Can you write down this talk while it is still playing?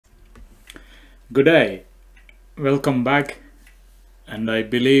Good day, welcome back. And I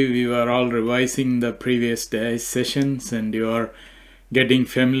believe you are all revising the previous day's sessions and you are getting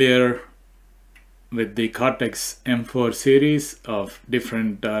familiar with the Cortex M4 series of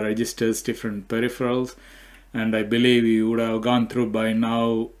different registers, different peripherals. And I believe you would have gone through by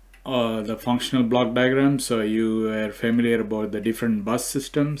now the functional block diagram, so you are familiar about the different bus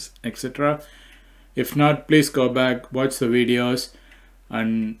systems, etc. If not, please go back, watch the videos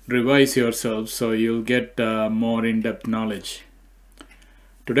and revise yourself so you'll get more in-depth knowledge.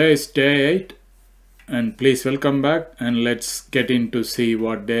 Today is day 8 and please welcome back, and let's get in to see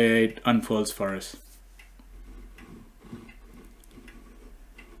what day 8 unfolds for us.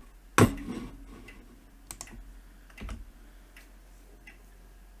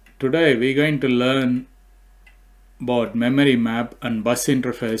 Today we're going to learn about memory map and bus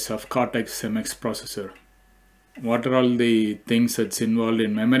interface of Cortex MX processor. What are all the things that's involved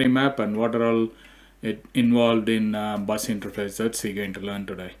in memory map and what are all involved in bus interface? That's we're going to learn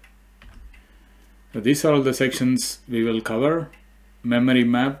today. So these are all the sections we will cover. Memory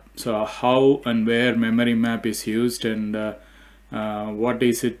map, so how and where memory map is used and what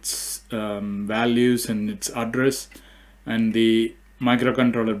is its values and its address, and the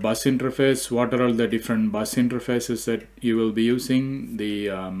microcontroller bus interface. What are all the different bus interfaces that you will be using? The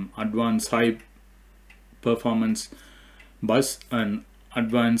advanced high performance bus and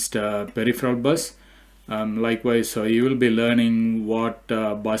advanced peripheral bus. Likewise, so you will be learning what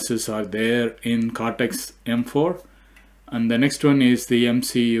buses are there in Cortex M4, and the next one is the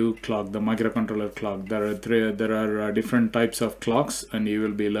MCU clock, the microcontroller clock. There are different types of clocks, and you will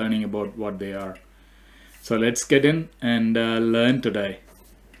be learning about what they are. So let's get in and learn today.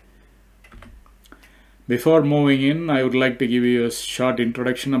 Before moving in, I would like to give you a short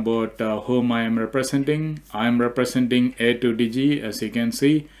introduction about whom I am representing. I am representing A2DG, as you can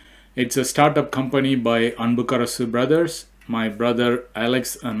see. It's a startup company by Anbukarasu brothers. My brother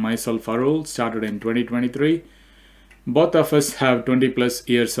Alex and myself Arul started in 2023. Both of us have 20+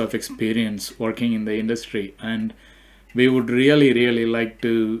 years of experience working in the industry, and we would really like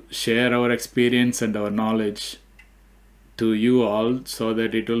to share our experience and our knowledge to you all so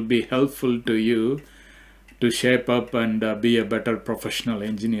that it will be helpful to you to shape up and be a better professional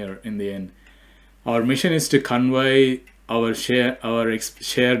engineer in the end. Our mission is to convey our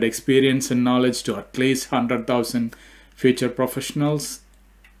shared experience and knowledge to at least 100,000 future professionals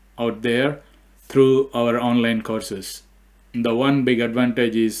out there through our online courses. The one big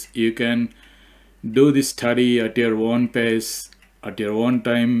advantage is you can do this study at your own pace, at your own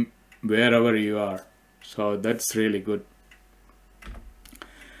time, wherever you are. So that's really good.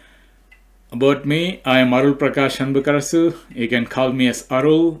 About me, I am Arul Prakash Anbukarasu. You can call me as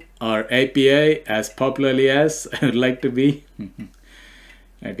Arul or APA, as popularly as I would like to be.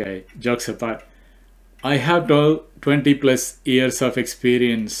 Okay, jokes apart. I have 20+ years of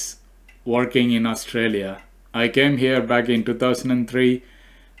experience working in Australia. I came here back in 2003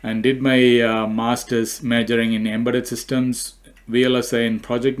 and did my master's majoring in embedded systems, VLSI in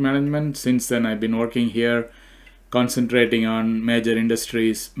project management. Since then I've been working here, concentrating on major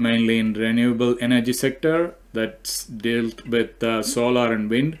industries, mainly in renewable energy sector that's dealt with solar and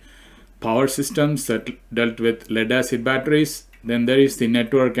wind, power systems that dealt with lead acid batteries. Then there is the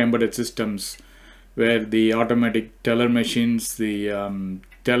network embedded systems, where the automatic teller machines, the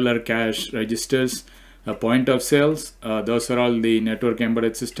teller cash registers, point of sales, those are all the network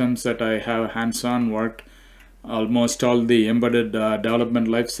embedded systems that I have hands-on worked almost all the embedded development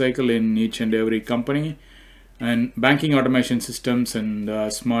lifecycle in each and every company, and banking automation systems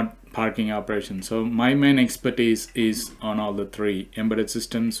and smart parking operations. So my main expertise is on all the three: embedded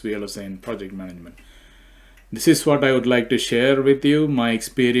systems, VLSI, and project management. This is what I would like to share with you, my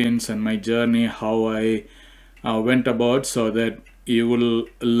experience and my journey, how I went about, so that you will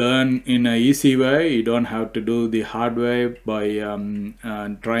learn in an easy way. You don't have to do the hard way by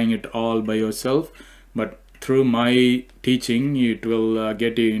trying it all by yourself, but through my teaching it will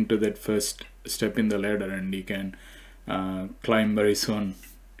get you into that first step in the ladder, and you can climb very soon.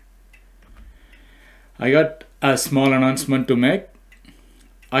 I got a small announcement to make.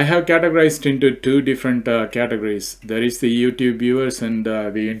 I have categorized into two different categories. There is the YouTube viewers and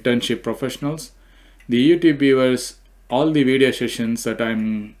the internship professionals. The YouTube viewers, all the video sessions that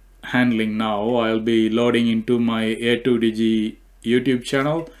I'm handling now, I'll be loading into my A2DG YouTube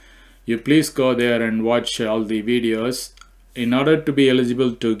channel. You please go there and watch all the videos. In order to be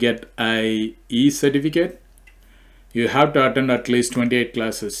eligible to get a E certificate, you have to attend at least 28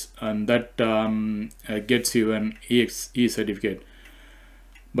 classes, and that gets you an E certificate.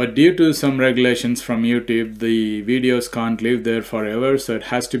 But due to some regulations from YouTube, the videos can't live there forever, so it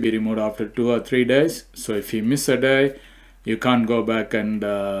has to be removed after 2 or 3 days. So if you miss a day, you can't go back and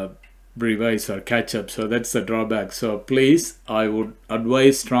revise or catch up. So that's the drawback. So please, I would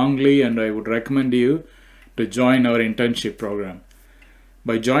advise strongly and I would recommend you to join our internship program.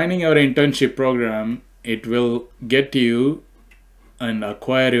 By joining our internship program, it will get you and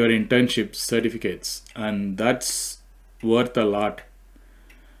acquire your internship certificates, and that's worth a lot.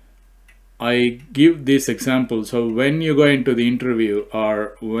 I give this example. So when you go into the interview,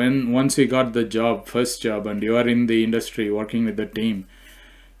 or once you got the job, first job, and you are in the industry working with the team,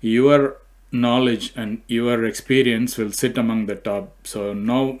 your knowledge and your experience will sit among the top. So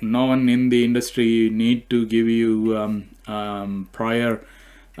no one in the industry need to give you prior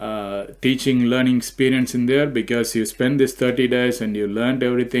teaching learning experience in there, because you spend this 30 days and you learned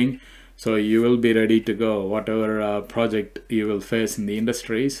everything. So you will be ready to go whatever project you will face in the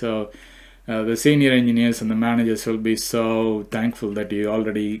industry. So the senior engineers and the managers will be so thankful that you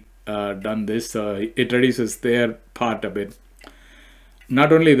already done this. So it reduces their part a bit.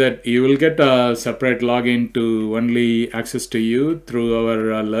 Not only that, you will get a separate login to only access to you through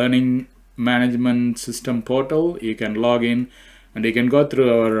our learning management system portal. You can log in and you can go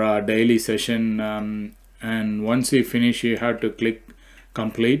through our daily session, and once you finish, you have to click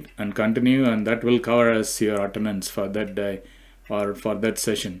complete and continue, and that will cover as your attendance for that day or for that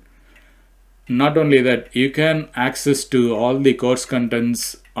session. Not only that, you can access to all the course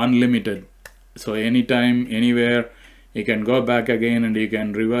contents unlimited. So anytime, anywhere, you can go back again and you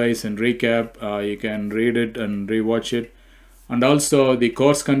can revise and recap. You can read it and rewatch it. And also the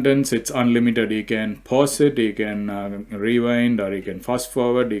course contents, it's unlimited. You can pause it, you can rewind, or you can fast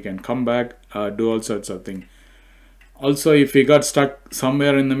forward, you can come back, do all sorts of things. Also, if you got stuck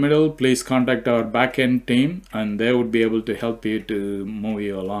somewhere in the middle, please contact our backend team and they would be able to help you to move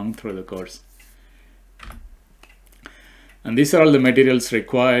you along through the course. And these are all the materials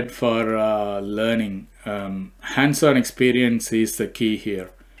required for learning. Hands-on experience is the key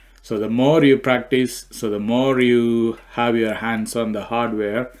here. So the more you practice, so the more you have your hands on the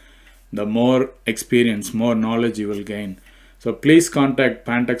hardware, the more experience, more knowledge you will gain. So please contact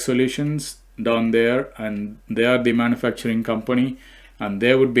Pantech Solutions down there, and they are the manufacturing company, and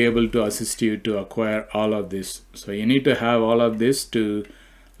they would be able to assist you to acquire all of this. So you need to have all of this to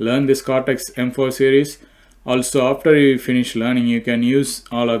learn this Cortex M4 series. Also, after you finish learning, you can use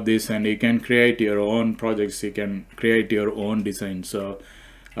all of this and you can create your own projects, you can create your own design. So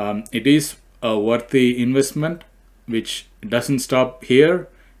it is a worthy investment, which doesn't stop here.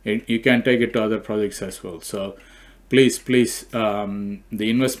 You can take it to other projects as well. So please, the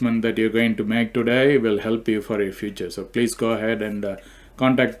investment that you're going to make today will help you for your future. So please go ahead and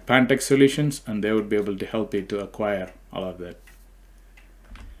contact Pantech Solutions, and they would be able to help you to acquire all of that.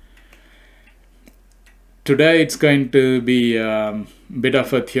 Today it's going to be a bit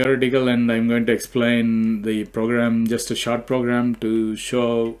of a theoretical, and I'm going to explain the program, just a short program to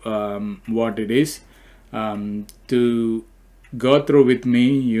show what it is. To go through with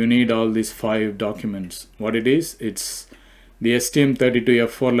me, you need all these 5 documents. What it is, it's the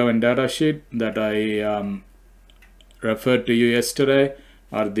STM32F411 datasheet that I referred to you yesterday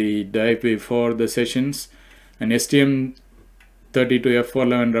or the day before the sessions, an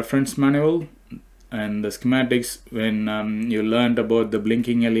STM32F411 reference manual, and the schematics when you learned about the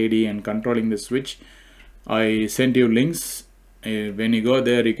blinking LED and controlling the switch. I sent you links. When you go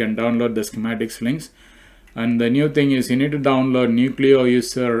there, you can download the schematics links. And the new thing is you need to download Nucleo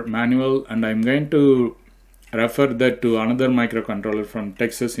user manual, and I'm going to refer that to another microcontroller from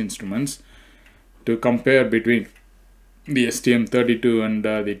Texas Instruments to compare between the STM32 and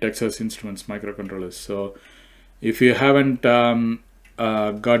the Texas Instruments microcontrollers. So if you haven't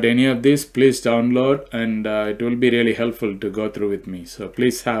got any of this, please download, and it will be really helpful to go through with me. So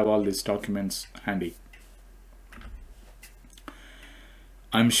please have all these documents handy.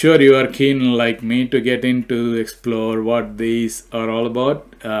 I'm sure you are keen like me to get into explore what these are all about.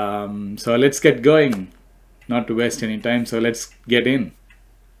 So let's get going, not to waste any time. So let's get in.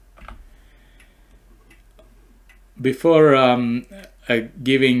 Before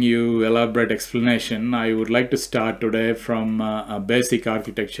giving you elaborate explanation, I would like to start today from a basic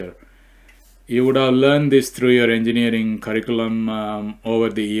architecture. You would have learned this through your engineering curriculum over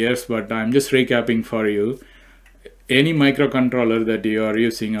the years, but I'm just recapping for you. Any microcontroller that you are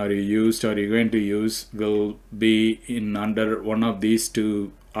using or you used or you're going to use will be in under one of these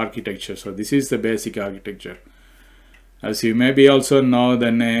 2 architectures. So this is the basic architecture. As you maybe also know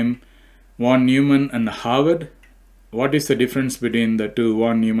the name von Neumann and Harvard. What is the difference between the 2,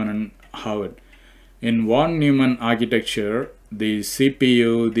 von Neumann and Harvard? In von Neumann architecture, the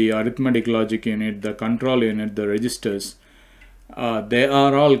CPU, the arithmetic logic unit, the control unit, the registers, they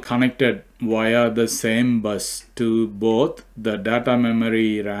are all connected via the same bus to both the data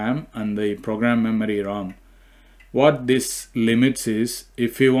memory RAM and the program memory ROM. What this limits is,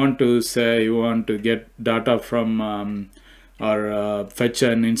 if you want to say you want to get data from or fetch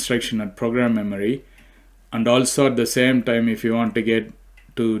an instruction at program memory, and also at the same time if you want to get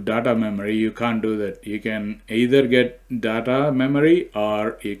to data memory, you can't do that. You can either get data memory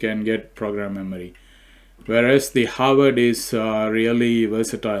or you can get program memory. Whereas the Harvard is really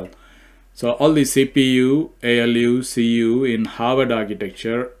versatile. So all the CPU, ALU, CU in Harvard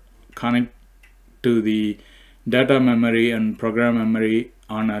architecture connect to the data memory and program memory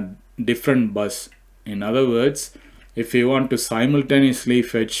on a different bus. In other words, if you want to simultaneously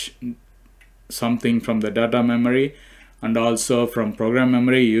fetch something from the data memory and also from program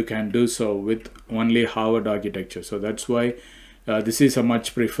memory, you can do so with only Harvard architecture. So that's why this is a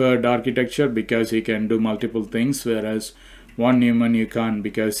much preferred architecture, because you can do multiple things, whereas one Newman you can't,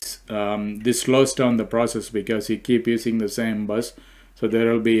 because this slows down the process because you keep using the same bus, so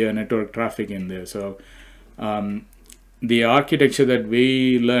there will be a network traffic in there. So the architecture that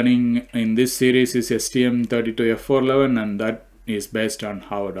we learning in this series is STM32F411, and that is based on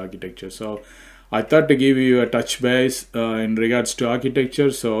Harvard architecture. So I thought to give you a touch base in regards to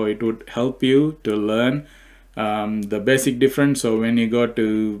architecture, so it would help you to learn the basic difference. So when you go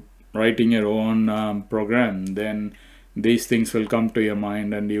to writing your own program, then these things will come to your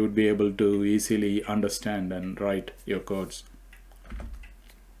mind and you would be able to easily understand and write your codes.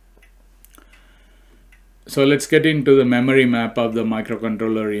 So let's get into the memory map of the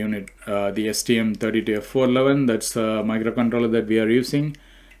microcontroller unit, the STM32F411. That's the microcontroller that we are using.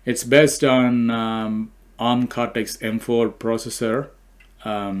 It's based on ARM Cortex M4 processor.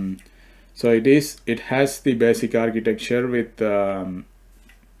 So it has the basic architecture with the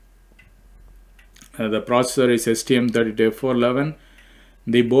processor is STM32F411.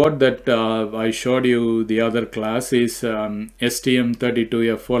 The board that I showed you the other class is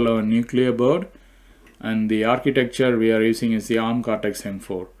STM32F411 nuclear board, and the architecture we are using is the ARM Cortex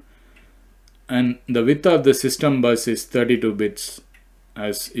M4. And the width of the system bus is 32 bits.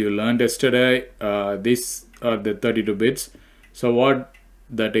 As you learned yesterday, these are the 32 bits. So what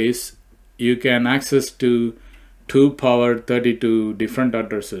that is, you can access to 2 power 32 different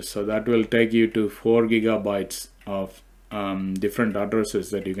addresses. So that will take you to 4 gigabytes of different addresses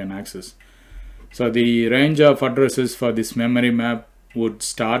that you can access. So the range of addresses for this memory map would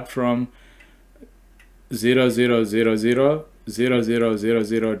start from 0000, 0000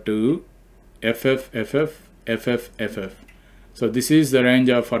 to FFFF. So this is the range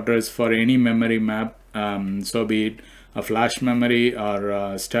of address for any memory map, so be it a flash memory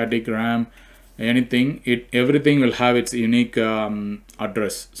or static RAM, anything, everything will have its unique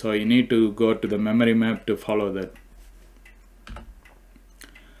address. So you need to go to the memory map to follow that.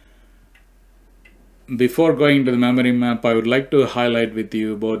 Before going to the memory map, I would like to highlight with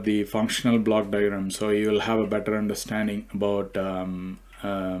you about the functional block diagram, so you will have a better understanding about the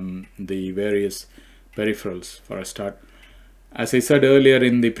various peripherals for a start. As I said earlier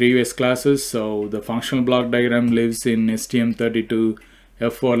in the previous classes, so the functional block diagram lives in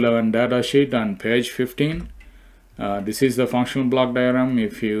STM32F411 datasheet on page 15. This is the functional block diagram.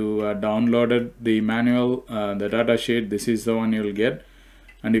 If you downloaded the manual, the datasheet, this is the one you will get.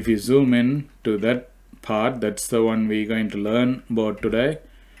 And if you zoom in to that part, that's the one we're going to learn about today.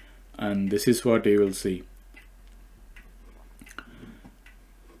 And this is what you will see.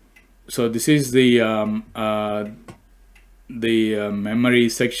 So this is the memory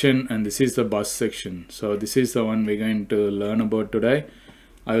section, and this is the bus section. So this is the one we're going to learn about today.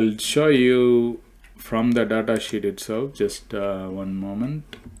 I will show you from the data sheet itself. Just one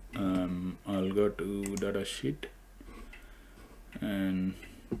moment. I'll go to data sheet and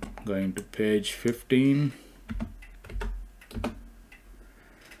going to page 15.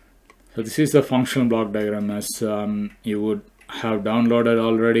 So this is the functional block diagram, as you would have downloaded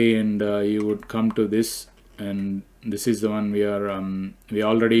already, and you would come to this, and this is the one we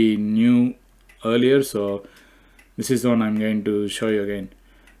already knew earlier, so this is the one I'm going to show you again.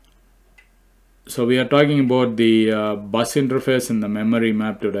 So we are talking about the bus interface and the memory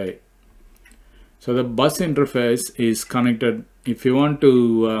map today. So the bus interface is connected. If you want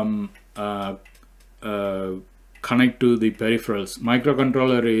to connect to the peripherals,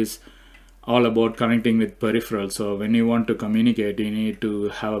 microcontroller is all about connecting with peripherals. So when you want to communicate, you need to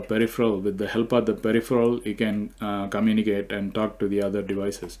have a peripheral. With the help of the peripheral, you can communicate and talk to the other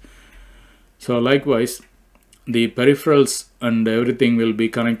devices. So likewise, the peripherals and everything will be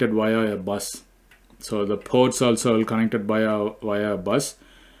connected via a bus. So the ports also are connected via a bus.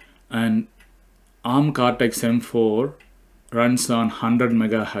 And ARM Cortex M4 runs on 100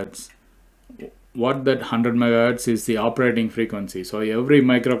 megahertz. What that 100 megahertz is the operating frequency. So every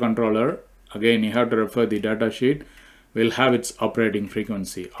microcontroller, again you have to refer the data sheet, will have its operating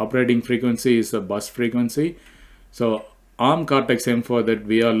frequency. Operating frequency is the bus frequency. So ARM Cortex M4 that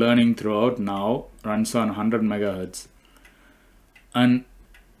we are learning throughout now runs on 100 megahertz. And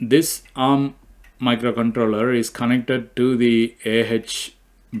this ARM microcontroller is connected to the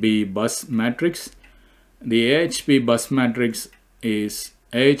AHB bus matrix. The AHB bus matrix is,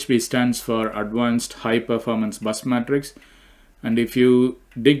 AHB stands for Advanced High Performance Bus Matrix, and if you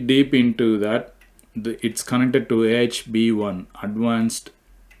dig deep into that, it's connected to AHB1, Advanced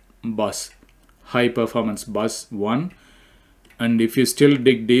Bus, High Performance Bus 1, and if you still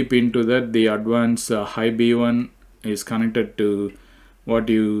dig deep into that, the Advanced High B1 is connected to what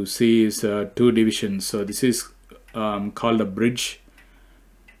you see is two divisions. So this is called a bridge.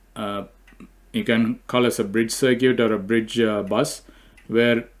 You can call as a bridge circuit or a bridge bus,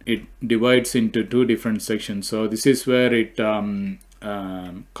 where it divides into two different sections. So this is where it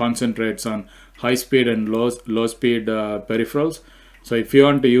concentrates on high speed and low speed peripherals. So if you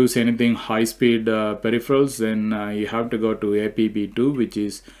want to use anything high speed peripherals, then you have to go to APB2, which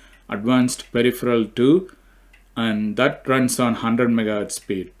is Advanced Peripheral 2, and that runs on 100 megahertz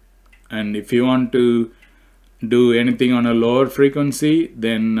speed. And if you want to do anything on a lower frequency,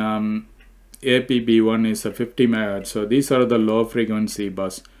 then APB1 is a 50 megahertz. So these are the low frequency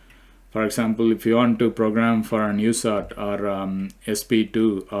bus. For example, if you want to program for an USART or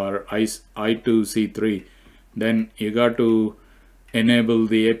SP2 or I2C3, then you got to enable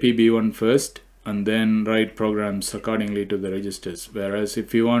the APB1 first and then write programs accordingly to the registers. Whereas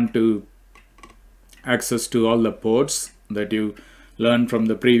if you want to access to all the ports that you learned from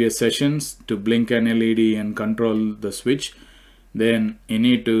the previous sessions to blink an LED and control the switch, then you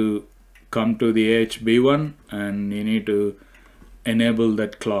need to come to the AHB1 and you need to enable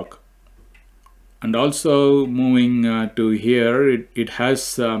that clock. And also moving to here, it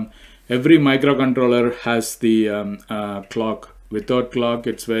has every microcontroller has the clock. Without clock,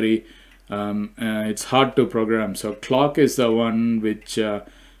 it's very it's hard to program. So clock is the one which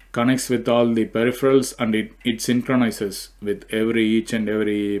connects with all the peripherals, and it synchronizes with each and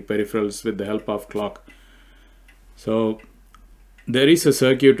every peripherals with the help of clock. So there is a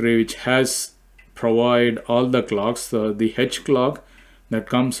circuitry which has provide all the clocks. So the H clock that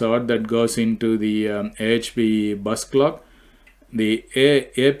comes out, that goes into the AHB bus clock. The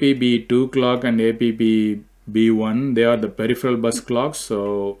APB2 clock and APB1, they are the peripheral bus clocks.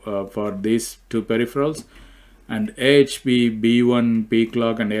 So for these two peripherals, and AHB-B1 P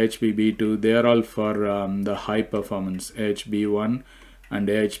clock and AHB-B2, they are all for the high performance. AHB1 and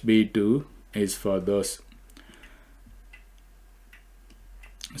AHB2 is for those.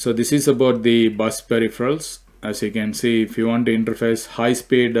 So this is about the bus peripherals. As you can see, if you want to interface high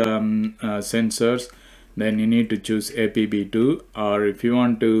speed sensors, then you need to choose APB2, or if you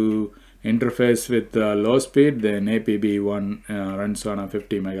want to interface with low speed, then APB1 runs on a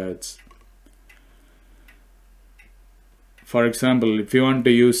 50 megahertz. For example, if you want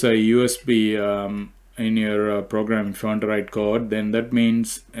to use a USB in your program, if you want to write code, then that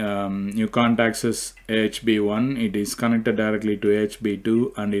means you can't access AHB1. It is connected directly to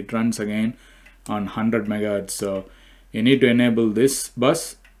AHB2 and it runs again on 100 megahertz. So you need to enable this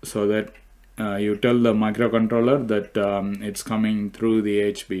bus so that you tell the microcontroller that it's coming through the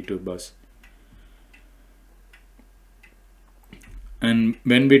AHB2 bus. And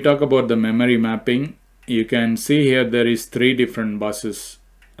when we talk about the memory mapping, you can see here there is 3 different buses.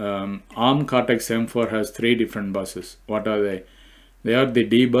 ARM Cortex M4 has 3 different buses. What are they? They are the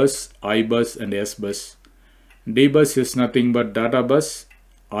D bus, I bus and S bus. D bus is nothing but data bus,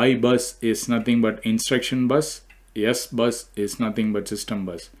 I bus is nothing but instruction bus, S bus is nothing but system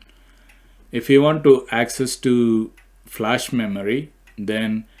bus. If you want to access to flash memory,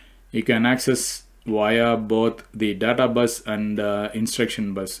 then you can access via both the data bus and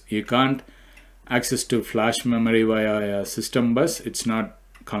instruction bus. You can't access to flash memory via a system bus, it's not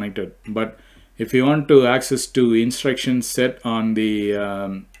connected. But if you want to access to instruction set on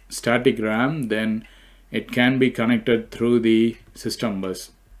the static RAM, then it can be connected through the system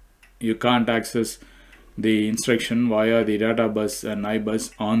bus. You can't access the instruction via the data bus and I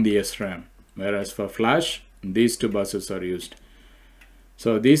bus on the SRAM, whereas for flash these 2 buses are used.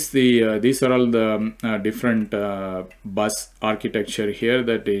 So these are all the different bus architecture here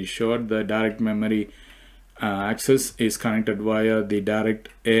that is showed. The direct memory access is connected via the direct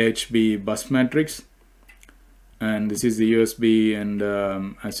AHB bus matrix, and this is the USB, and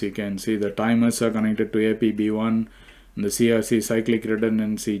as you can see, the timers are connected to APB1, and the CRC cyclic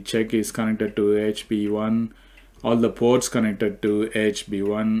redundancy check is connected to HB1, all the ports connected to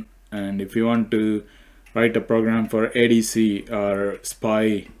HB1. And if you want to write a program for ADC or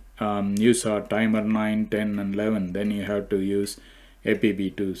SPI, use our timer 9, 10 and 11, then you have to use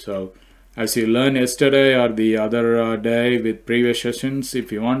APB2. So as you learned yesterday or the other day with previous sessions,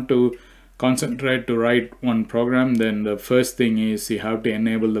 if you want to concentrate to write one program, then the first thing is you have to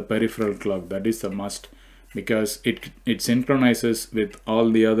enable the peripheral clock. That is a must, because it synchronizes with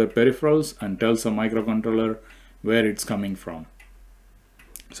all the other peripherals and tells the microcontroller where it's coming from.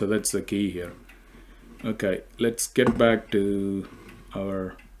 So that's the key here. Okay, let's get back to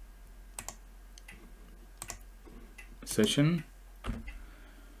our session.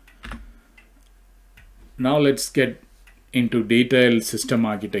 Now let's get into detailed system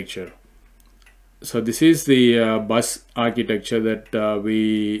architecture. So this is the bus architecture that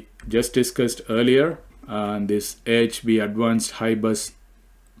we just discussed earlier. This AHB advanced high bus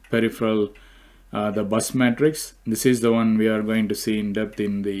peripheral, the bus matrix. This is the one we are going to see in depth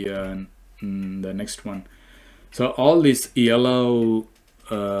in the next one. So all these yellow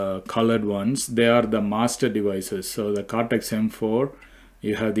colored ones, they are the master devices. So the Cortex M4,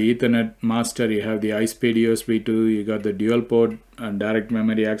 you have the Ethernet master, you have the high-speed USB 2, you got the dual port and direct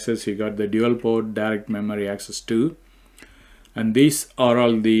memory access, you got the dual port direct memory access 2. And these are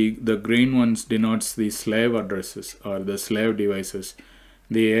all the green ones denotes the slave addresses or the slave devices.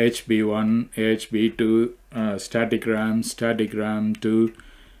 The AHB1, AHB2, static RAM 2,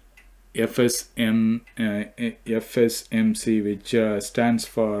 FSMC, which stands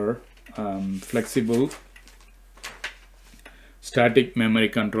for flexible static memory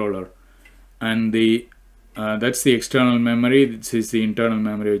controller, and the that's the external memory. This is the internal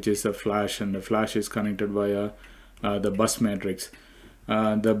memory, which is a flash, and the flash is connected via the bus matrix.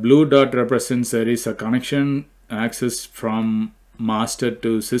 The blue dot represents there is a connection access from master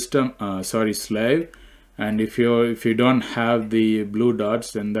to system, slave. And if you don't have the blue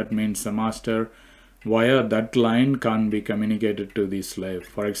dots, then that means the master via that line can't be communicated to the slave.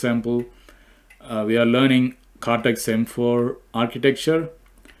 For example, we are learning Cortex M4 architecture.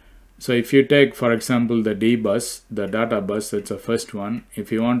 So if you take, for example, the D bus, the data bus, that's the first one.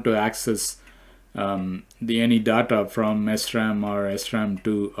 If you want to access any data from SRAM or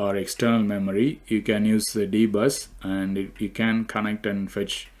SRAM2 or external memory, you can use the D bus, and you can connect and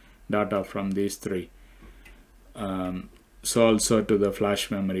fetch data from these three. So also to the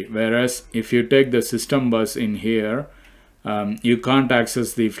flash memory. Whereas if you take the system bus in here, you can't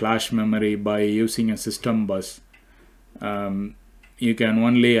access the flash memory by using a system bus. You can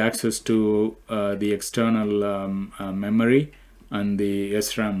only access to the external memory and the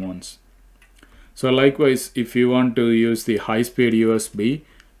SRAM ones. So likewise, if you want to use the high-speed USB,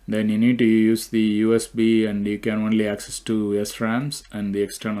 then you need to use the USB, and you can only access to SRAMs and the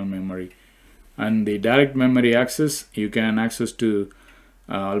external memory. And the direct memory access, you can access to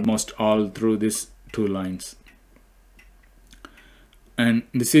almost all through these two lines. And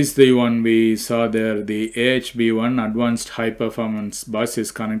this is the one we saw there. The AHB1 advanced high performance bus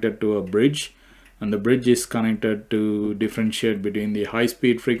is connected to a bridge, and the bridge is connected to differentiate between the high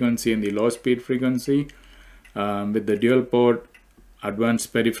speed frequency and the low speed frequency, with the dual port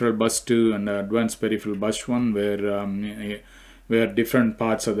advanced peripheral bus 2 and the advanced peripheral bus 1, where different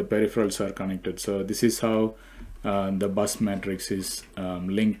parts of the peripherals are connected. So this is how the bus matrix is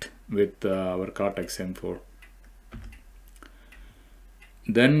linked with our Cortex M4.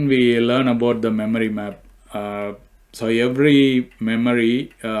 Then we learn about the memory map. So every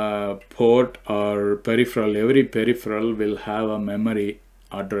memory port or peripheral, every peripheral will have a memory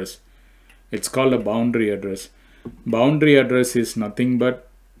address. It's called a boundary address. Boundary address is nothing but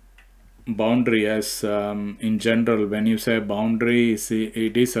boundary, as in general, when you say boundary,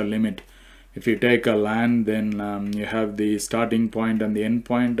 it is a limit. If you take a LAN, then you have the starting point and the end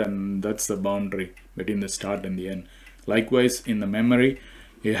point, and that's the boundary between the start and the end. Likewise, in the memory,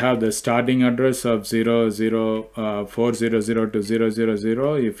 you have the starting address of 400 to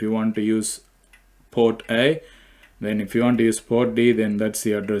 000 if you want to use port A. Then if you want to use port D, then that's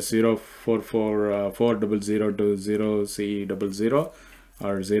the address 044400 to 0C00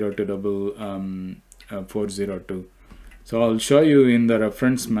 or 0 to 402. So I'll show you in the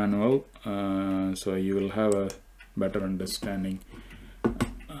reference manual, so you will have a better understanding.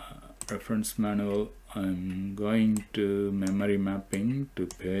 Reference manual, I'm going to memory mapping to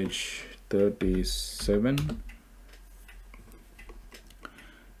page 37.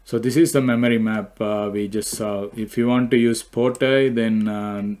 So this is the memory map we just saw. If you want to use port A, then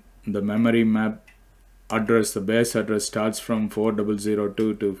the memory map address, the base address starts from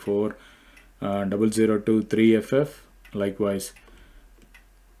 4002 to 4023FF. Likewise,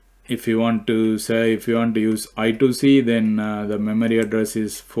 if you want to use I2C, then the memory address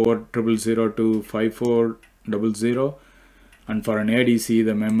is 4000 to 5400, and for an ADC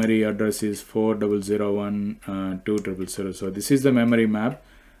the memory address is 4001 2000. So this is the memory map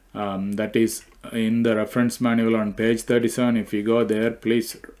that is in the reference manual on page 37. If you go there,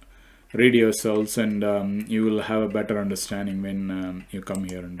 please read yourselves, and you will have a better understanding when you come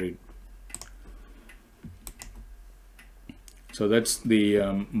here and read. So that's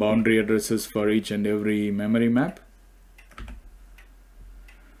the boundary addresses for each and every memory map.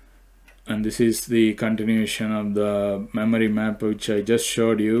 And this is the continuation of the memory map which I just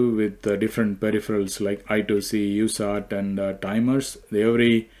showed you with different peripherals like I2C, USART, and timers.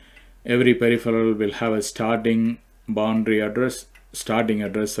 Every peripheral will have a starting boundary address, starting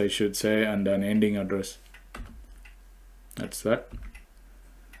address I should say, and an ending address. That's that.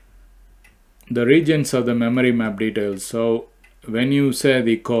 The regions of the memory map details. So when you say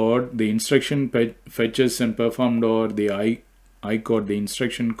the code, the instruction fetches and performed over the I code, the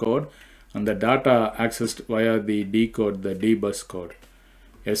instruction code, and the data accessed via the D code, the D bus code.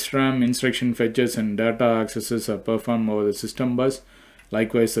 SRAM instruction fetches and data accesses are performed over the system bus.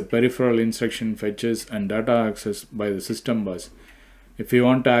 Likewise, the peripheral instruction fetches and data access by the system bus. If you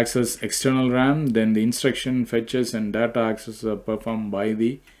want to access external RAM, then the instruction fetches and data accesses are performed by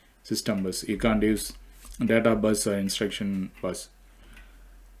the system bus. You can't use data bus or instruction bus.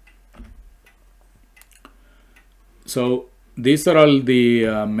 So these are all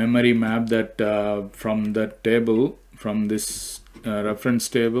the memory map that from the table, from this reference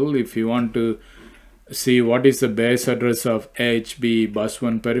table. If you want to see what is the base address of AHB bus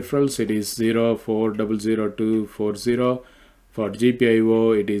 1 peripherals, it is 04000240. For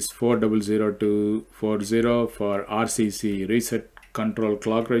GPIO, it is 400240. For RCC, reset control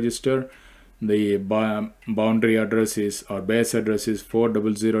clock register, the boundary address is, or base address is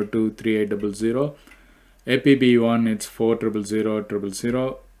 40023800. APB1, it's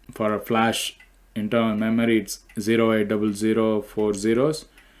 400000. For a flash internal memory, it's 080040.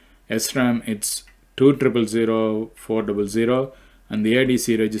 SRAM, it's 20000400, and the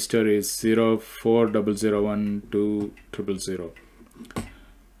ADC register is 040012000.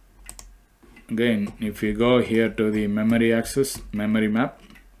 Again, if you go here to the memory access, memory map,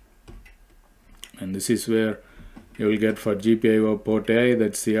 and this is where you will get for GPIO port A,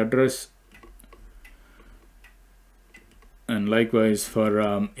 that's the address. And likewise for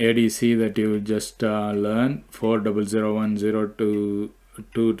ADC that you just learned,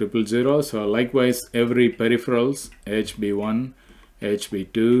 4001022000. So likewise every peripherals, HB1,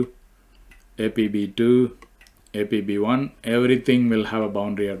 HB2, APB2, APB1, everything will have a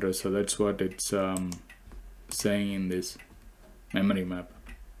boundary address. So that's what it's saying in this memory map.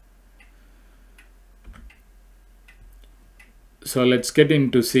 So let's get in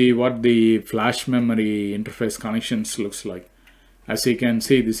to see what the flash memory interface connections looks like. As you can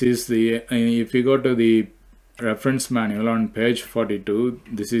see, this is the, if you go to the reference manual on page 42,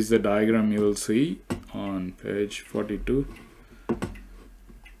 this is the diagram you will see on page 42.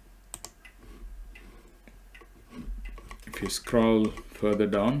 If you scroll further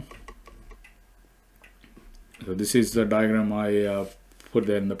down, so this is the diagram I put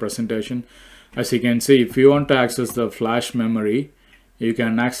there in the presentation. As you can see, if you want to access the flash memory, you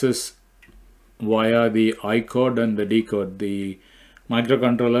can access via the I code and the D code. The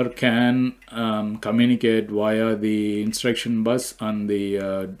microcontroller can communicate via the instruction bus and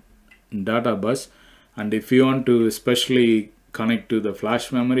the data bus, and if you want to especially connect to the flash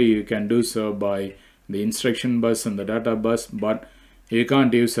memory, you can do so by the instruction bus and the data bus, but you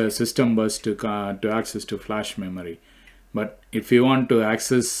can't use a system bus to access to flash memory. But if you want to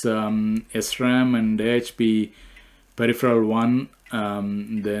access SRAM and AHB peripheral 1,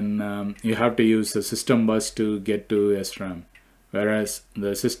 then you have to use the system bus to get to SRAM, whereas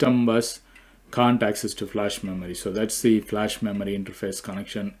the system bus can't access to flash memory. So that's the flash memory interface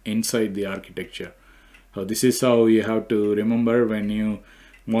connection inside the architecture. So this is how you have to remember when you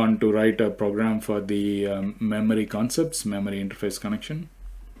want to write a program for the memory concepts, memory interface connection.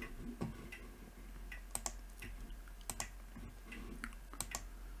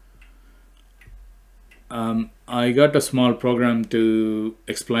 I got a small program to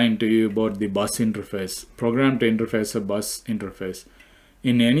explain to you about the bus interface, program to interface a bus interface.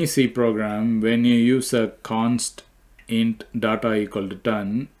 In any C program, when you use a const int data equal to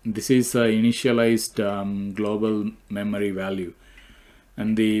 10, this is a initialized global memory value,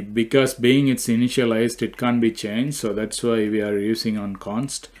 and because being it's initialized, it can't be changed, so that's why we are using on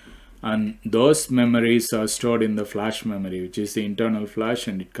const. and those memories are stored in the flash memory, which is the internal flash,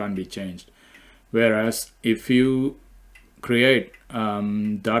 and it can't be changed. Whereas if you create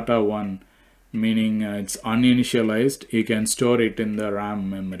data 1, meaning it's uninitialized, you can store it in the RAM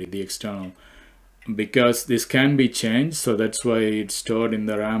memory, the external, because this can be changed. So that's why it's stored in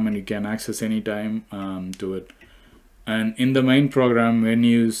the RAM and you can access anytime to it. And in the main program, when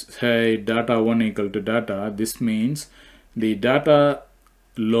you say data 1 equal to data, this means the data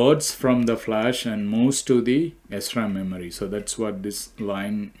loads from the flash and moves to the SRAM memory. So that's what this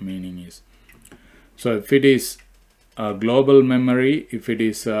line meaning is. So if it is a global memory, if it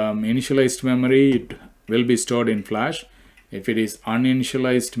is initialized memory, it will be stored in flash. If it is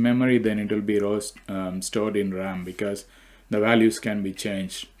uninitialized memory, then it will be stored in RAM, because the values can be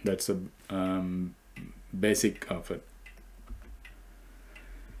changed. That's the basic of it.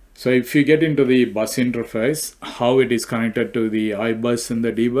 So if you get into the bus interface, how it is connected to the iBus and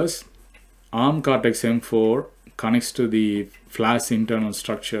the dBus, ARM Cortex-M4 connects to the flash internal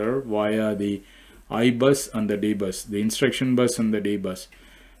structure via the iBus and the dBus, the instruction bus and the dBus.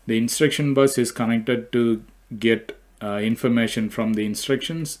 The instruction bus is connected to get information from the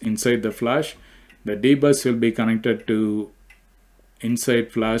instructions inside the flash. The dBus will be connected to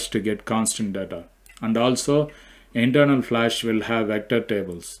inside flash to get constant data. And also internal flash will have vector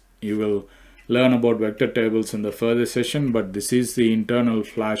tables. You will learn about vector tables in the further session, but this is the internal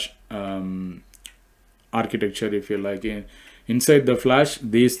flash architecture, if you like. Inside the flash,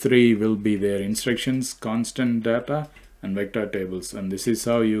 these three will be there: instructions, constant data, and vector tables. And this is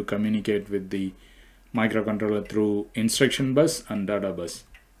how you communicate with the microcontroller through instruction bus and data bus.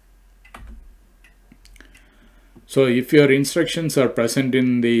 So if your instructions are present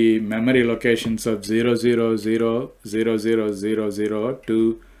in the memory locations of 000, 0000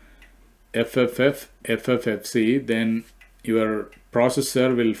 to FFF, FFFC, then your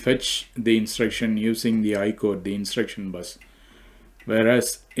processor will fetch the instruction using the I code, the instruction bus.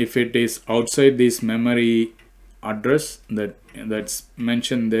 Whereas if it is outside this memory address that's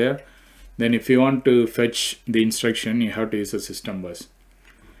mentioned there, then if you want to fetch the instruction, you have to use a system bus.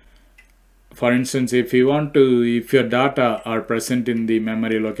 For instance, if your data are present in the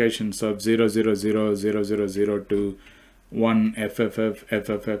memory locations of 000, 000 to 1 FFF,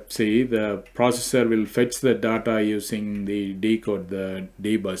 FFFC, the processor will fetch the data using the decode, the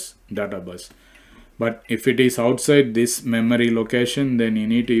dBus, data bus. But if it is outside this memory location, then you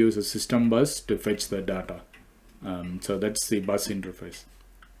need to use a system bus to fetch the data. So that's the bus interface.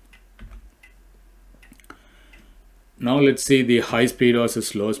 Now let's see the high speed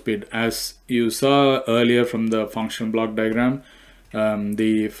versus low speed. As you saw earlier from the functional block diagram,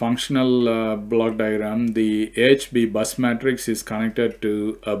 the functional block diagram, the AHB bus matrix is connected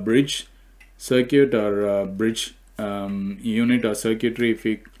to a bridge circuit or a bridge unit or circuitry, if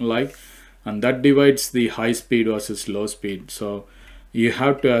you like, and that divides the high speed versus low speed. So you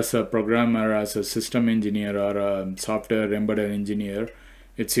have to, as a programmer, as a system engineer or a software embedded engineer,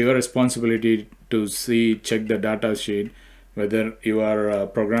 it's your responsibility to check the data sheet whether you are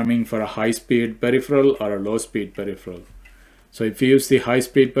programming for a high speed peripheral or a low speed peripheral. So if you use the high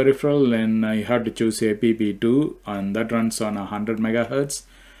speed peripheral, then you have to choose APP2, and that runs on 100 megahertz.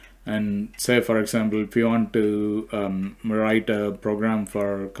 And say, for example, if you want to write a program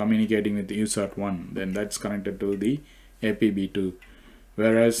for communicating with USART1, then that's connected to the APB2.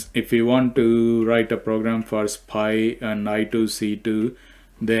 Whereas if you want to write a program for SPI and I2C2,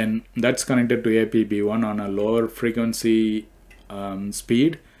 then that's connected to APB1 on a lower frequency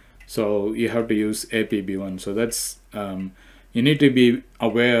speed. So you have to use APB1. So that's you need to be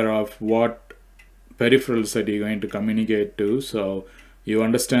aware of what peripherals that you're going to communicate to. So you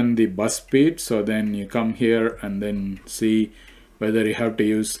understand the bus speed, so then you come here and then see whether you have to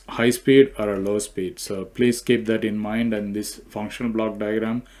use high speed or a low speed. So please keep that in mind, and this functional block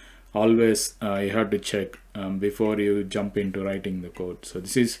diagram always you have to check before you jump into writing the code. So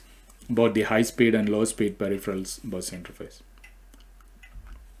this is about the high speed and low speed peripherals bus interface.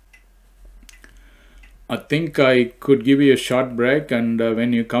 I think I could give you a short break, and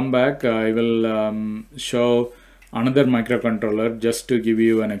when you come back I will show another microcontroller just to give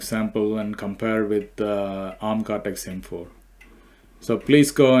you an example and compare with ARM Cortex-M4. So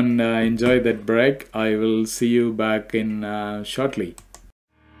please go and enjoy that break. I will see you back in shortly.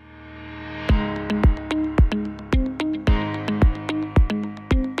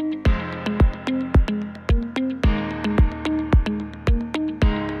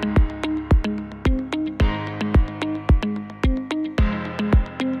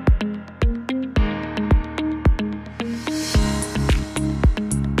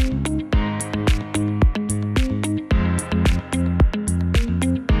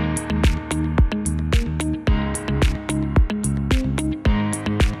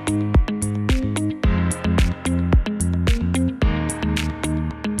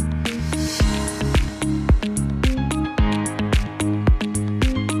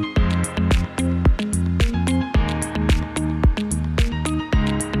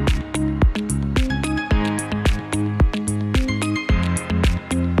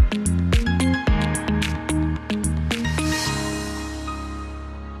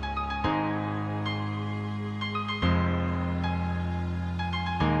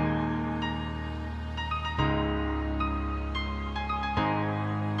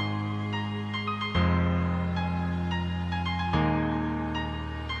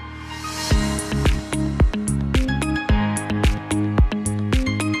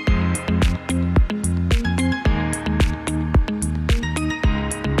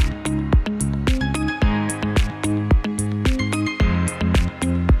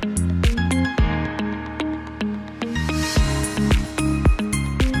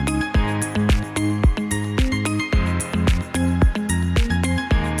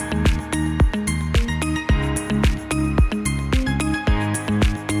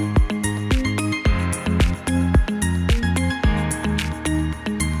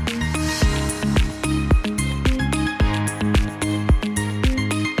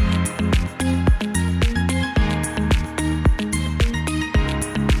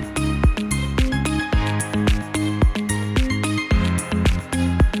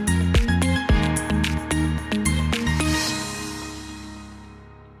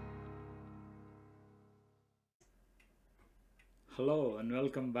 and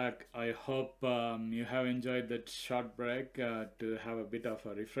welcome back. I hope you have enjoyed that short break to have a bit of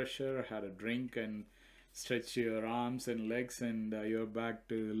a refresher, had a drink, and stretch your arms and legs, and you're back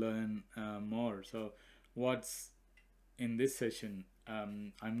to learn more. So, what's in this session?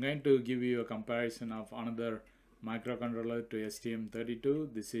 I'm going to give you a comparison of another microcontroller to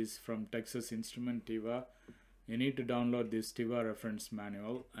STM32. This is from Texas Instrument TIVA. You need to download this TIVA reference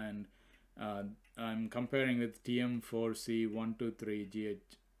manual, and I'm comparing with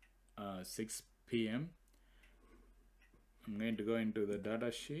TM4C123GH6PM. I'm going to go into the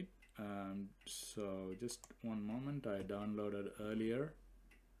data sheet. So just one moment, I downloaded earlier.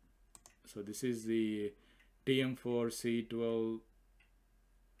 So this is the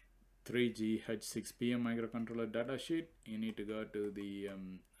TM4C123GH6PM microcontroller data sheet. You need to go to the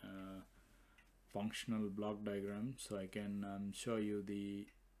functional block diagram so I can show you the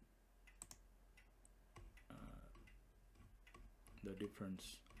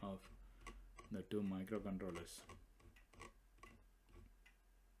difference of the two microcontrollers.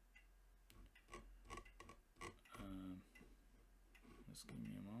 Just give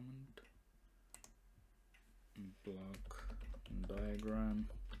me a moment. Block diagram.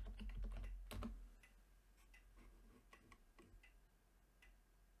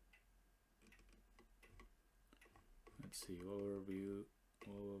 Let's see, overview.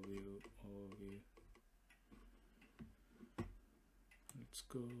 Let's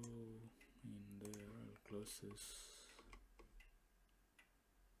go in there. I'll close this.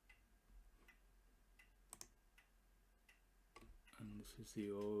 And this is the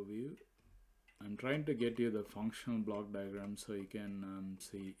overview. I'm trying to get you the functional block diagram so you can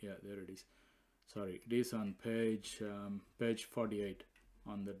see. Yeah, there it is. Sorry, it is on page 48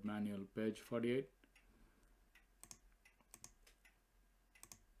 on that manual, page 48.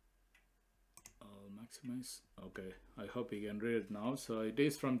 I'll maximize. Okay, I hope you can read it now. So it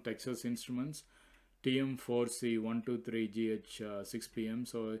is from Texas Instruments, TM4C123GH6PM.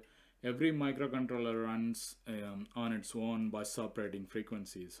 So every microcontroller runs on its own bus operating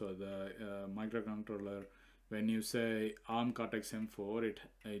frequency. So the microcontroller, when you say ARM Cortex M4,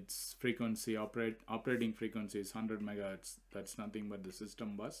 its frequency operating frequency is 100 megahertz. That's nothing but the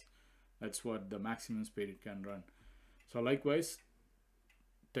system bus. That's what the maximum speed it can run. So likewise,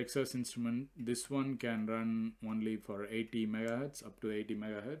 Texas Instrument, this one can run only for 80 megahertz, up to 80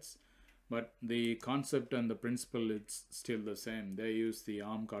 megahertz. But the concept and the principle, it's still the same. They use the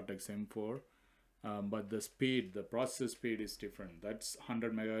ARM Cortex M4, but the speed, the process speed is different. That's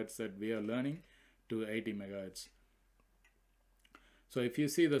 100 megahertz that we are learning to 80 megahertz. So if you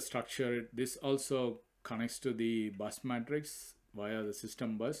see the structure, this also connects to the bus matrix via the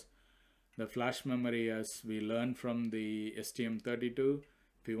system bus. The flash memory, as we learned from the STM32,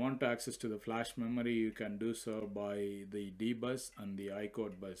 if you want to access to the flash memory, you can do so by the D bus and the I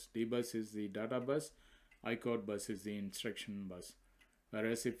code bus. D bus is the data bus, I code bus is the instruction bus.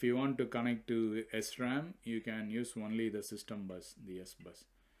 Whereas if you want to connect to SRAM, you can use only the system bus, the S bus.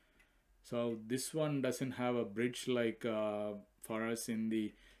 So this one doesn't have a bridge like for us in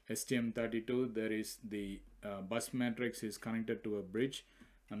the STM32. There is the bus matrix is connected to a bridge.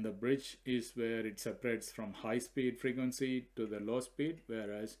 And the bridge is where it separates from high speed frequency to the low speed,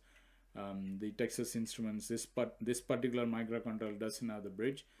 whereas the Texas Instruments, this particular microcontroller doesn't have the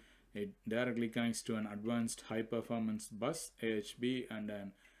bridge. It directly connects to an advanced high performance bus, AHB, and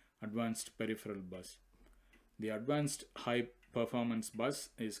an advanced peripheral bus. The advanced high performance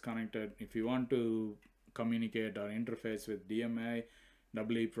bus is connected, if you want to communicate or interface with DMA,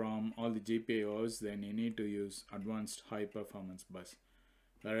 EEPROM, all the GPIOs, then you need to use advanced high performance bus.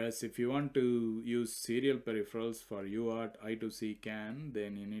 Whereas if you want to use serial peripherals for UART, I2C CAN,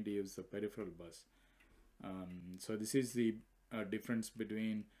 then you need to use the peripheral bus. So this is the difference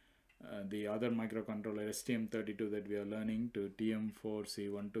between the other microcontroller STM32 that we are learning to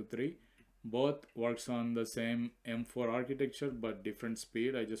TM4C123. Both works on the same M4 architecture but different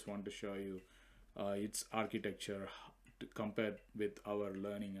speed. I just want to show you its architecture compared with our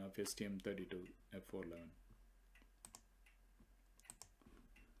learning of STM32 F411.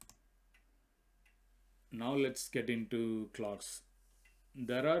 Now let's get into clocks.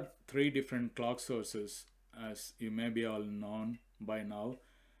 There are 3 different clock sources, as you may be all known by now.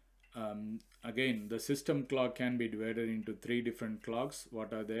 Again, the system clock can be divided into 3 different clocks.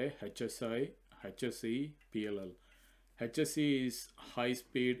 What are they? HSI, HSE, PLL. HSE is high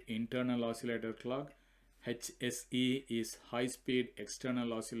speed internal oscillator clock. HSE is high speed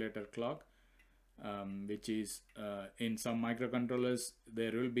external oscillator clock. Which is in some microcontrollers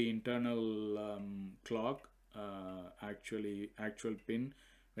there will be internal clock, actual pin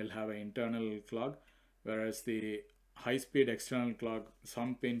will have an internal clock, whereas the high-speed external clock,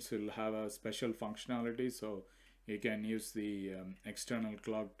 some pins will have a special functionality, so you can use the external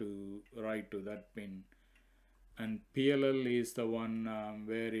clock to write to that pin. And PLL is the one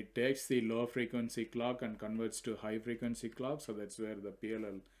where it takes the low frequency clock and converts to high frequency clock, so that's where the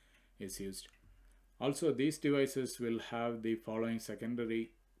PLL is used. Also, these devices will have the following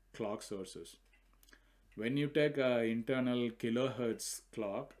secondary clock sources. When you take an internal kilohertz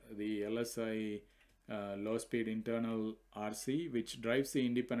clock, the LSI low speed internal RC, which drives the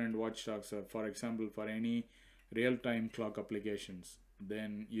independent watchdogs, for example, for any real-time clock applications,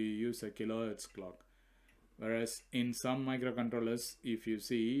 then you use a kilohertz clock. Whereas in some microcontrollers, if you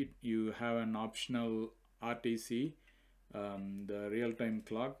see, you have an optional RTC, the real-time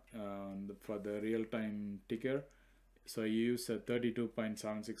clock for the real-time ticker. So you use a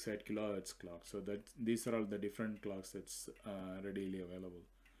 32.768 kilohertz clock. So that these are all the different clocks that's readily available.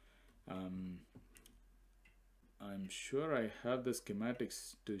 I'm sure I have the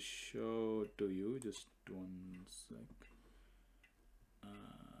schematics to show to you. Just one sec.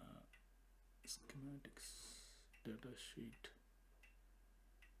 Schematics data sheet.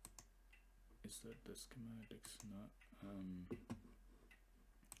 Is that the schematics? No.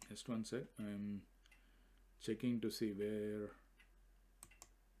 Just one sec. I'm checking to see where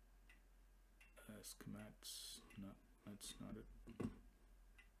schematics. No, that's not it.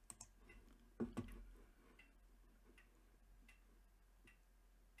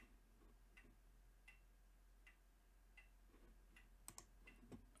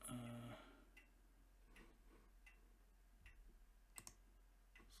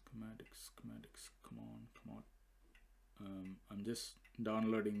 Schematics, come on. I'm just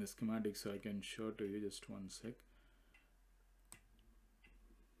downloading the schematics so I can show to you. Just one sec.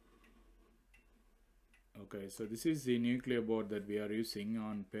 Okay, so this is the nuclear board that we are using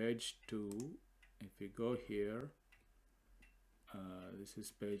on page 2. If we go here, this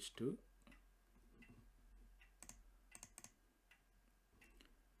is page 2.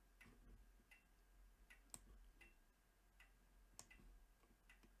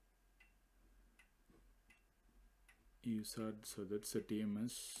 You said, so that's a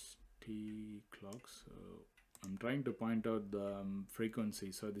TMS T clock. So I'm trying to point out the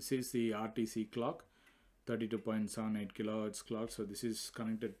frequency. So this is the RTC clock, 32.78 kilohertz clock. So this is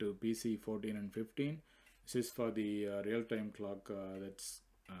connected to PC 14 and 15. This is for the real-time clock that's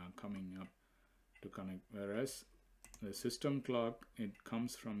coming up to connect. Whereas the system clock, it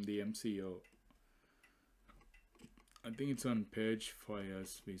comes from the MCU. I think it's on page 5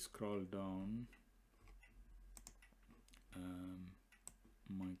 as we scroll down.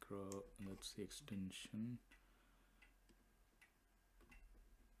 Micro, that's the extension.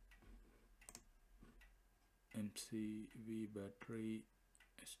 MCV battery,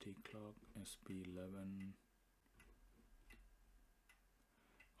 ST clock, SP11.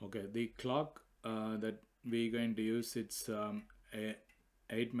 Okay, the clock that we're going to use, it's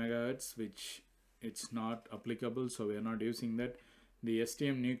 8 megahertz, which it's not applicable, so we are not using that. The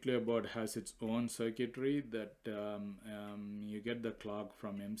STM nuclear board has its own circuitry that you get the clock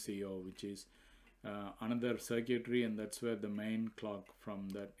from MCO, which is another circuitry, and that's where the main clock from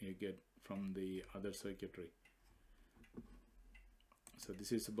that you get from the other circuitry. So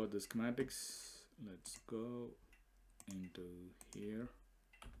this is about the schematics. Let's go into here.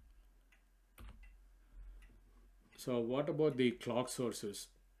 So what about the clock sources?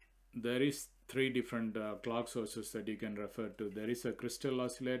 There is 3 different clock sources that you can refer to. There is a crystal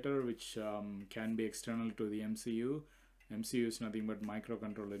oscillator, which can be external to the MCU. MCU is nothing but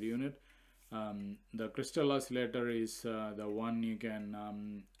microcontroller unit. The crystal oscillator is the one you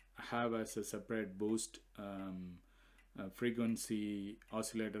can have as a separate boost frequency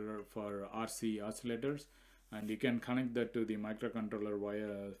oscillator for RC oscillators, and you can connect that to the microcontroller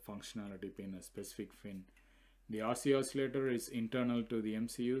via functionality pin, a specific pin. The RC oscillator is internal to the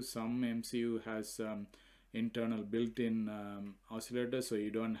MCU. Some MCU has internal built-in oscillator, so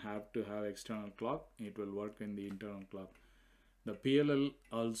you don't have to have external clock. It will work in the internal clock. The PLL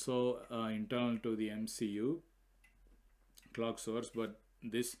also internal to the MCU clock source, but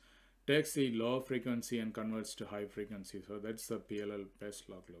this takes the low frequency and converts to high frequency. So that's the PLL best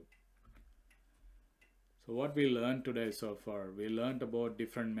clock loop. So what we learned today so far, we learned about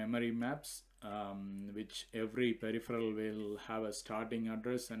different memory maps, which every peripheral will have a starting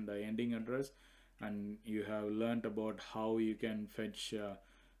address and the ending address, and you have learned about how you can fetch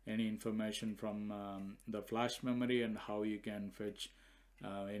any information from the flash memory and how you can fetch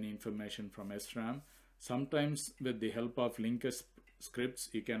any information from SRAM. Sometimes with the help of linker scripts,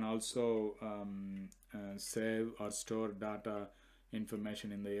 you can also save or store data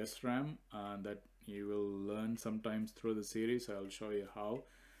information in the SRAM that you will learn sometimes through the series. I'll show you how.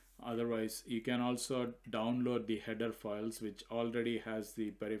 Otherwise, you can also download the header files, which already has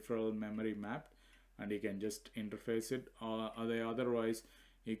the peripheral memory mapped, and you can just interface it. Otherwise,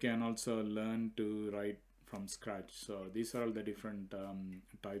 you can also learn to write from scratch. So these are all the different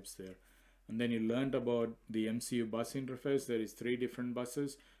types there. And then you learned about the MCU bus interface. There is 3 different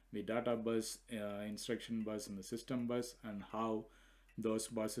buses: the data bus, instruction bus, and the system bus, and how those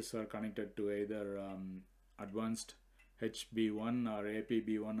buses are connected to either advanced HB1 or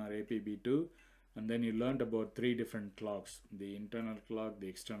APB1 or APB2. And then you learned about 3 different clocks: the internal clock, the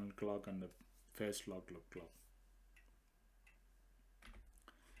external clock, and the phase lock clock.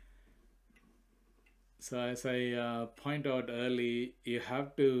 So as I point out early, you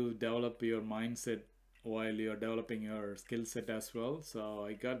have to develop your mindset while you're developing your skill set as well. So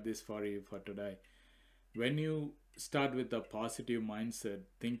I got this for you for today. When you start with a positive mindset,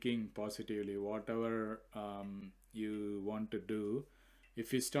 thinking positively, whatever you want to do,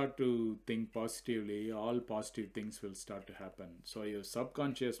 if you start to think positively, all positive things will start to happen. So your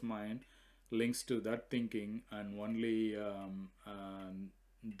subconscious mind links to that thinking, and only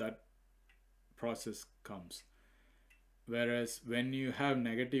that process comes. Whereas when you have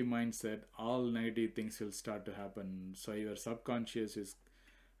negative mindset, all negative things will start to happen. So your subconscious is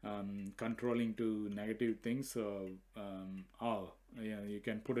controlling to negative things. So you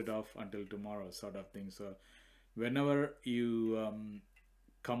can put it off until tomorrow, sort of thing. So whenever you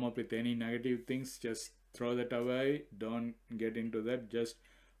come up with any negative things, just throw that away. Don't get into that. Just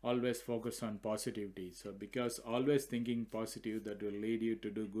always focus on positivity. So because always thinking positive, that will lead you to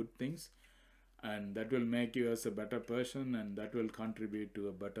do good things, and that will make you as a better person, and that will contribute to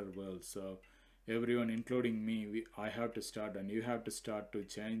a better world. So everyone, including me, I have to start, and you have to start to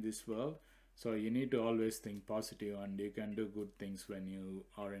change this world. So you need to always think positive, and you can do good things when you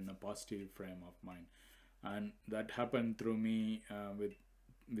are in a positive frame of mind. And that happened through me,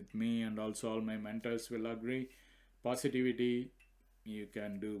 with me, and also all my mentors will agree. Positivity, you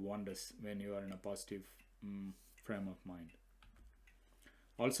can do wonders when you are in a positive frame of mind.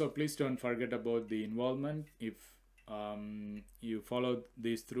 Also, please don't forget about the involvement. If you follow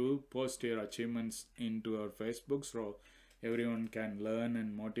these through, post your achievements into our Facebook, so everyone can learn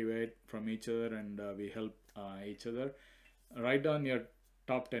and motivate from each other, and we help each other. Write down your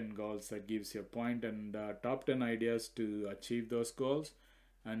top 10 goals. That gives you a point, and top 10 ideas to achieve those goals.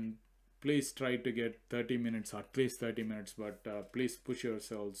 And please try to get 30 minutes, at least 30 minutes, but please push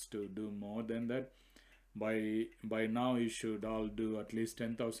yourselves to do more than that. By now you should all do at least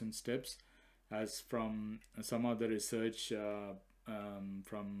 10,000 steps, as from some of the research,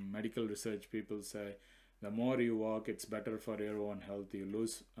 from medical research, people say the more you walk, it's better for your own health. You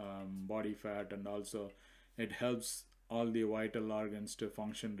lose body fat, and also it helps all the vital organs to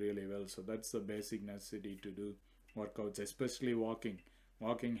function really well. So that's the basic necessity to do workouts, especially walking.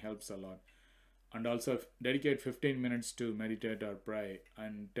 Walking helps a lot. And also dedicate 15 minutes to meditate or pray,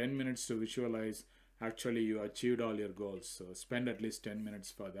 and 10 minutes to visualize actually you achieved all your goals. So spend at least 10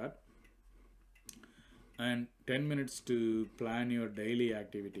 minutes for that, and 10 minutes to plan your daily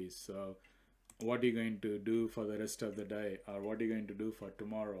activities. So what are you going to do for the rest of the day, or what are you going to do for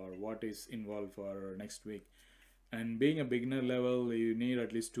tomorrow, or what is involved for next week. And being a beginner level, you need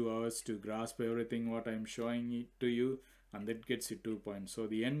at least 2 hours to grasp everything what I'm showing it to you, and that gets you 2 points. So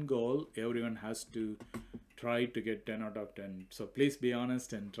the end goal, everyone has to try to get 10 out of 10. So please be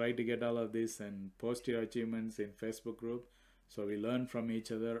honest and try to get all of this, and post your achievements in Facebook group, so we learn from each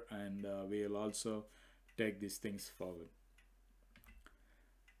other, and we'll also take these things forward.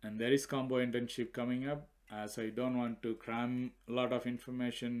 And there is combo internship coming up, as I don't want to cram a lot of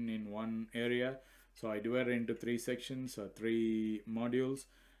information in one area. So I divide it into 3 sections or 3 modules.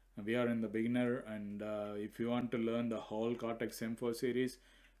 We are in the beginner, and if you want to learn the whole Cortex M4 series,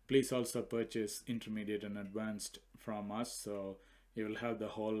 please also purchase intermediate and advanced from us. So you will have the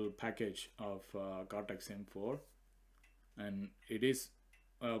whole package of Cortex M4, and it is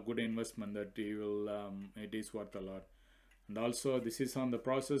a good investment that you will, it is worth a lot. And also this is on the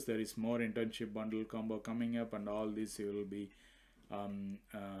process. There is more internship bundle combo coming up, and all this you will be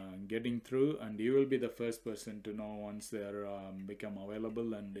getting through, and you will be the first person to know once they are become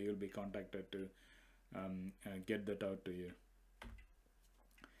available, and you will be contacted to get that out to you.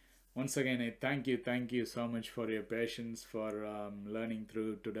 Once again, I thank you so much for your patience, for learning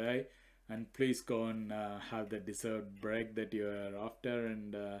through today, and please go and have the deserved break that you are after.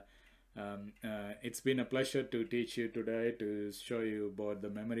 And it's been a pleasure to teach you today, to show you about the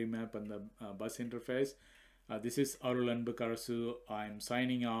memory map and the bus interface. This is Arul Anbukarasu. I'm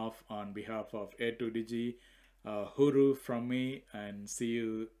signing off on behalf of A2Digi. Huru from me, and see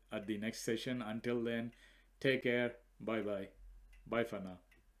you at the next session. Until then, take care. Bye bye. Bye for now.